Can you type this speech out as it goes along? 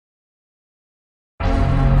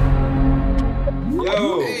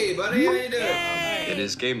Yo! Hey, buddy, how you doing? It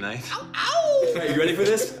is game night. Ow! Hey, you ready for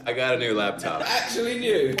this? I got a new laptop. Actually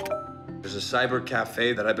new. There's a cyber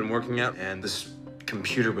cafe that I've been working at, and this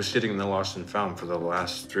computer was sitting in the lost and found for the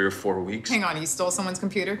last 3 or 4 weeks. Hang on, you stole someone's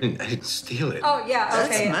computer? I didn't steal it. Oh, yeah,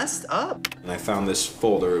 okay. That's messed up. And I found this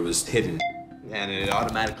folder, it was hidden. And it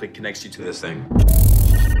automatically connects you to this thing.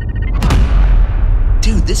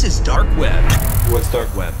 Dude, this is dark web. What's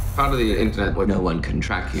dark web? Part of the internet where no one can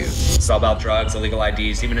track you. It's all about drugs, illegal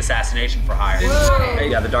IDs, even assassination for hire. Hey,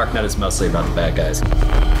 yeah, the dark net is mostly about the bad guys.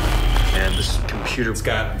 And this computer's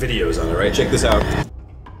got videos on it, right? Check this out.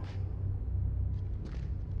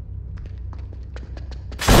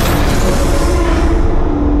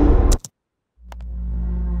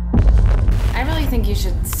 I really think you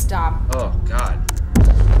should stop. Oh, God.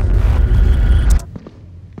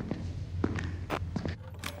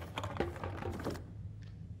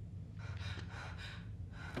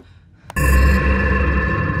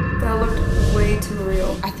 That looked way too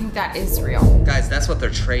real. I think that is real. Guys, that's what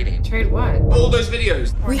they're trading. Trade what? All those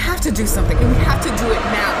videos. We have to do something, and we have to do it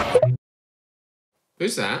now.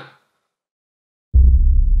 Who's that?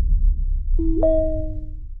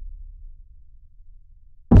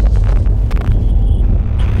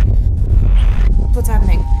 What's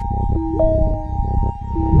happening?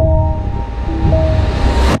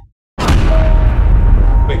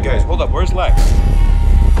 Wait, guys, hold up. Where's Lex?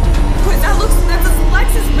 Wait, that's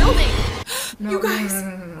Lex's building. No, You guys.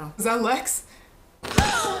 No. Is that Lex?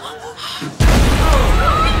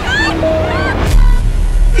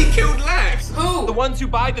 He killed Lex! Who? The ones who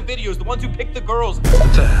buy the videos, the ones who pick the girls.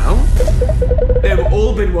 What the hell? They've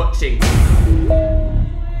all been watching.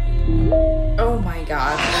 Oh my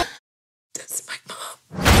god. That's my mom.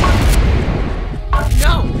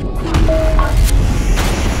 No!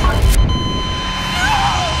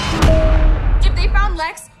 If they found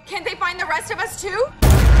Lex, can't they find the rest of us too?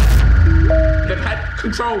 They've had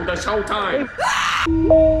control this whole time.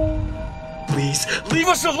 Please, leave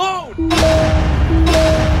us alone!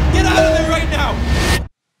 Get out of there right now!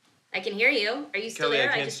 I can hear you. Are you still Kelly,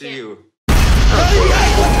 there? I can't just see you.